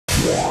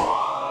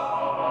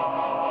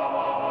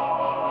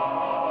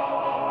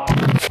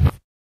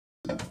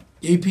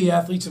AP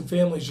Athletes and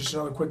Families, just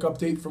another quick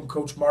update from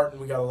Coach Martin.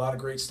 We got a lot of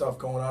great stuff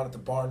going on at the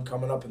barn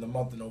coming up in the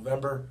month of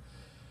November.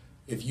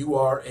 If you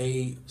are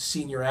a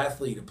senior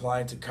athlete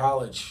applying to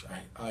college,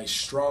 I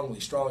strongly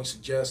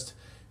suggest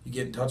you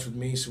get in touch with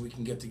me so we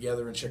can get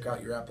together and check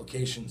out your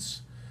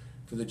applications.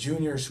 For the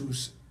juniors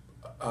whose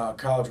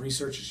college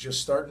research is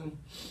just starting,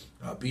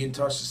 be in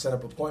touch to set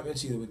up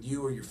appointments either with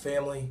you or your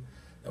family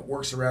that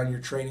works around your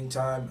training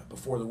time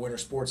before the winter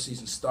sports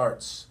season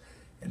starts.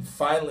 And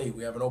finally,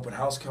 we have an open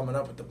house coming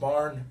up at the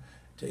barn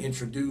to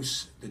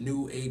introduce the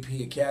new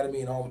AP Academy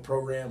and all the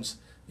programs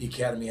the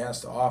Academy has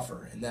to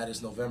offer, and that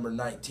is November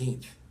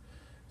 19th.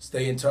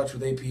 Stay in touch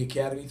with AP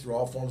Academy through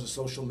all forms of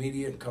social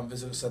media and come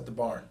visit us at the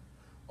barn.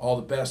 All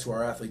the best to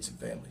our athletes and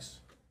families.